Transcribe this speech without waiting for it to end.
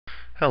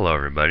Hello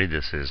everybody,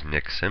 this is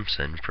Nick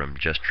Simpson from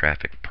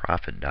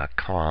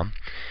JustTrafficProfit.com,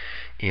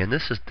 and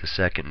this is the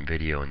second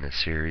video in the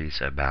series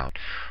about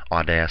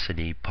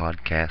Audacity,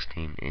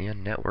 podcasting,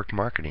 and network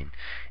marketing,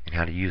 and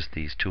how to use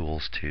these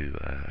tools to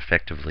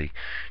effectively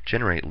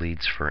generate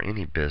leads for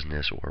any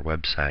business or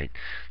website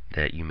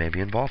that you may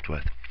be involved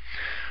with.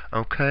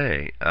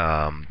 Okay,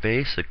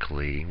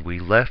 basically we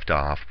left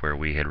off where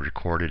we had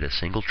recorded a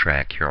single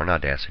track here on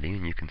Audacity,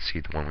 and you can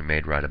see the one we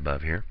made right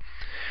above here.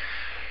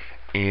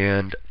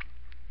 And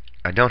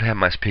I don't have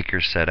my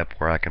speakers set up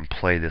where I can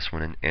play this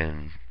one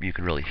and you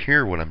can really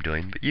hear what I'm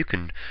doing, but you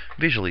can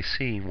visually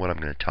see what I'm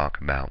going to talk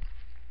about.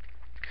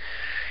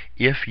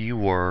 If you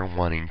were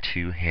wanting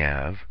to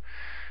have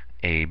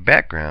a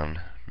background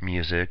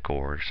music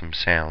or some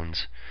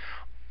sounds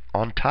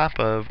on top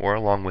of or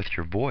along with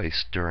your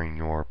voice during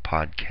your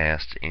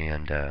podcast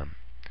and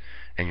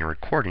your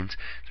recordings,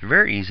 it's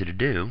very easy to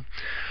do.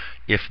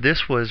 If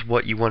this was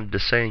what you wanted to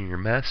say in your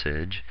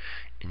message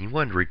and you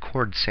want to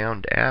record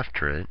sound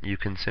after it, you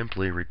can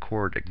simply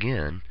record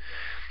again,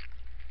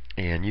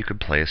 and you could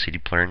play a CD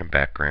player in the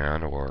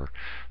background or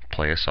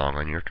play a song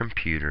on your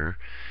computer,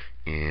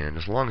 and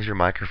as long as your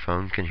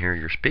microphone can hear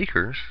your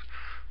speakers,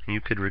 you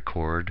could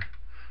record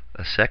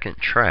a second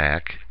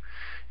track.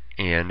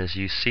 And as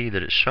you see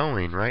that it's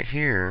showing right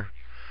here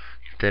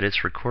that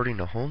it's recording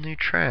a whole new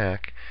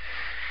track,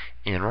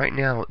 and right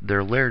now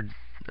they're layered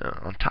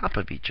on top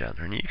of each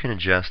other, and you can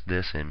adjust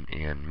this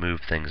and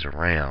move things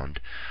around.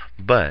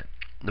 But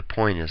the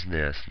point is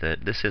this,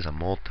 that this is a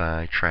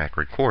multi-track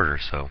recorder,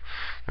 so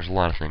there's a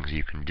lot of things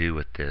you can do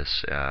with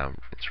this.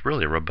 It's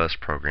really a robust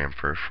program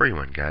for a free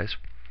one, guys.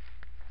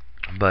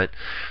 But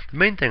the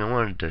main thing I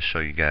wanted to show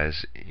you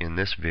guys in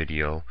this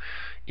video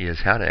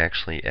is how to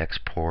actually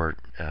export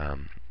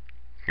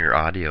your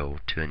audio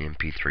to an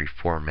MP3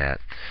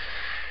 format.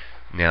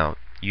 Now,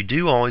 you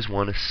do always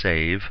want to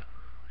save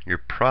your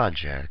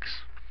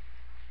projects,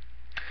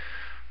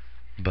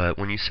 but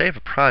when you save a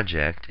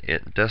project,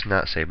 it does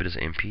not save it as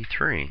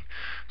MP3.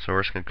 So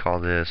we're just going to call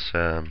this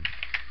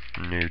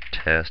new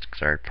test,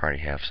 because I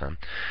already have some.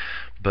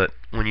 But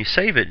when you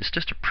save it, it's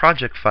just a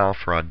project file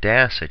for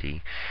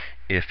Audacity.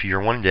 If you're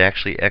wanting to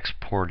actually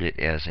export it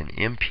as an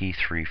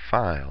MP3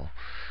 file,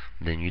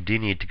 then you do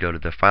need to go to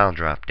the file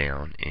drop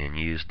down and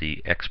use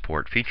the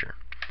export feature.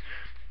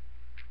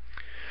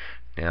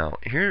 Now,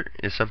 here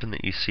is something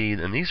that you see,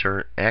 and these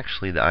are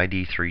actually the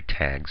ID3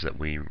 tags that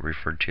we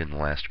referred to in the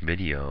last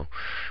video,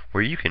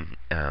 where you can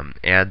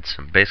add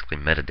some basically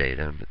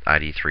metadata.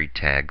 ID3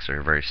 tags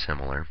are very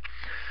similar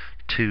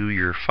to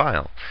your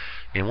file.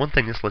 And one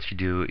thing this lets you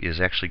do is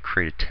actually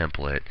create a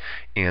template,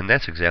 and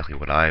that's exactly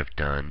what I've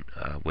done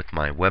with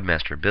my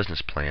Webmaster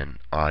Business Plan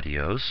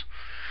audios.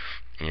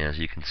 And as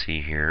you can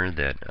see here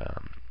that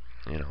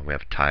we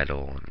have a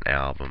title, an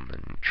album,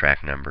 and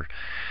track number.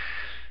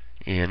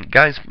 And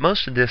guys,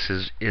 most of this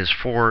is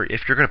for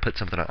if you're going to put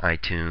something on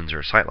iTunes or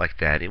a site like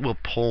that, it will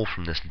pull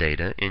from this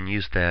data and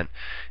use that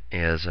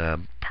as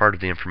part of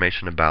the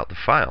information about the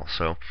file.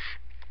 So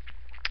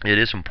it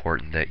is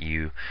important that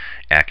you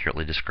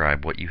accurately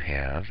describe what you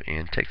have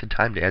and take the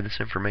time to add this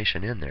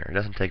information in there. It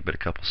doesn't take but a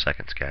couple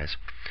seconds, guys.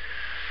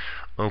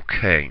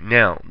 Okay,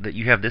 now that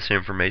you have this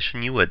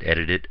information, you would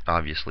edit it,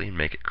 obviously, and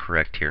make it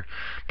correct here.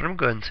 But I'm going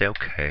to go ahead and say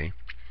OK.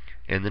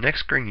 And the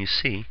next screen you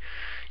see,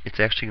 it's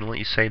actually going to let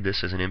you save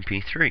this as an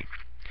MP3.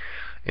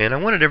 And I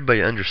wanted everybody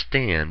to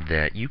understand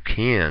that you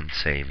can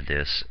save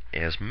this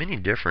as many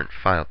different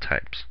file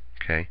types.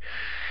 Okay,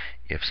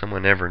 if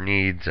someone ever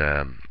needs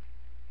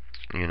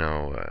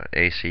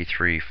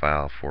AC3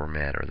 file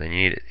format, or they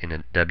need it in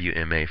a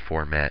WMA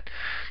format,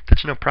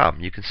 that's no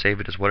problem. You can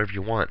save it as whatever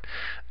you want.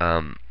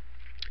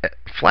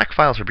 FLAC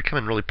files are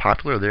becoming really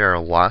popular. They are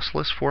a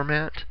lossless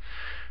format.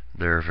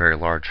 They're a very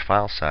large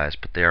file size,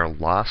 but they are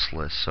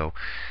lossless. So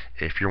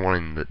if you're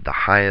wanting the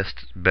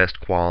highest, best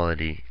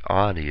quality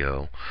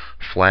audio,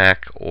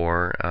 FLAC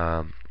or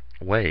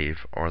WAV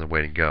are the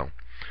way to go.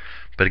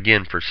 But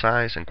again, for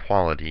size and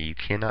quality, you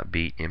cannot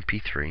beat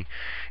MP3,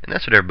 and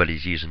that's what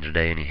everybody's using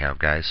today anyhow,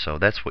 guys. So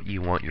that's what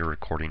you want your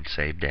recording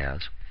saved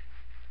as.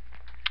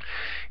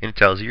 And it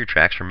tells you your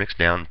tracks are mixed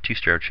down to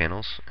stereo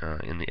channels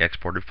in the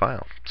exported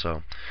file.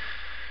 So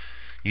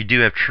you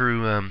do have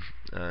true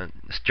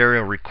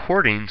stereo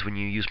recordings when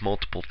you use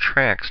multiple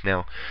tracks.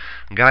 Now,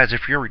 guys,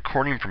 if you're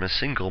recording from a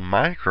single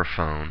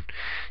microphone,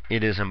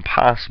 it is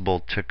impossible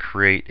to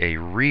create a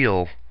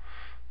real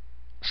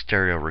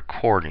stereo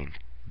recording.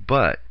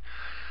 But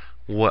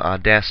what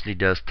Audacity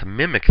does to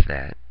mimic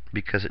that,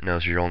 because it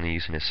knows you're only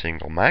using a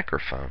single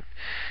microphone,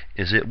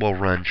 is it will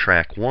run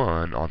track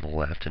 1 on the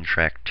left and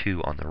track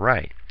 2 on the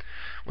right,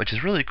 which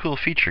is really a cool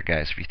feature,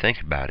 guys, if you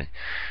think about it.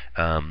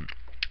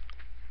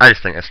 I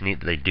just think that's neat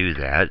that they do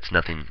that. It's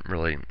nothing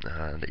really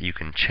that you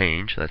can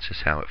change. That's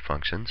just how it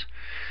functions.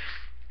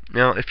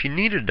 Now, if you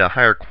needed a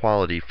higher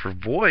quality for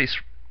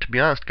voice, to be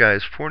honest,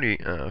 guys,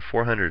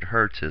 400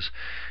 hertz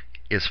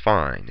is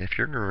fine. If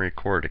you're going to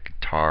record a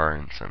guitar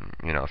and some,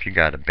 if you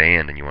got a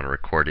band and you want to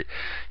record it,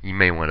 you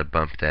may want to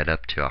bump that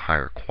up to a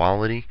higher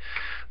quality.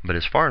 But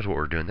as far as what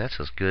we're doing, that's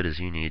as good as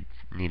you need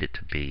it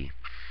to be.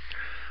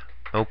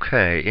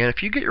 Okay, and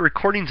if you get your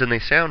recordings and they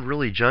sound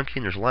really junky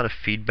and there's a lot of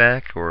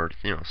feedback or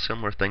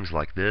similar things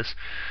like this,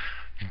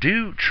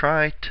 do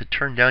try to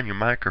turn down your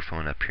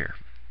microphone up here.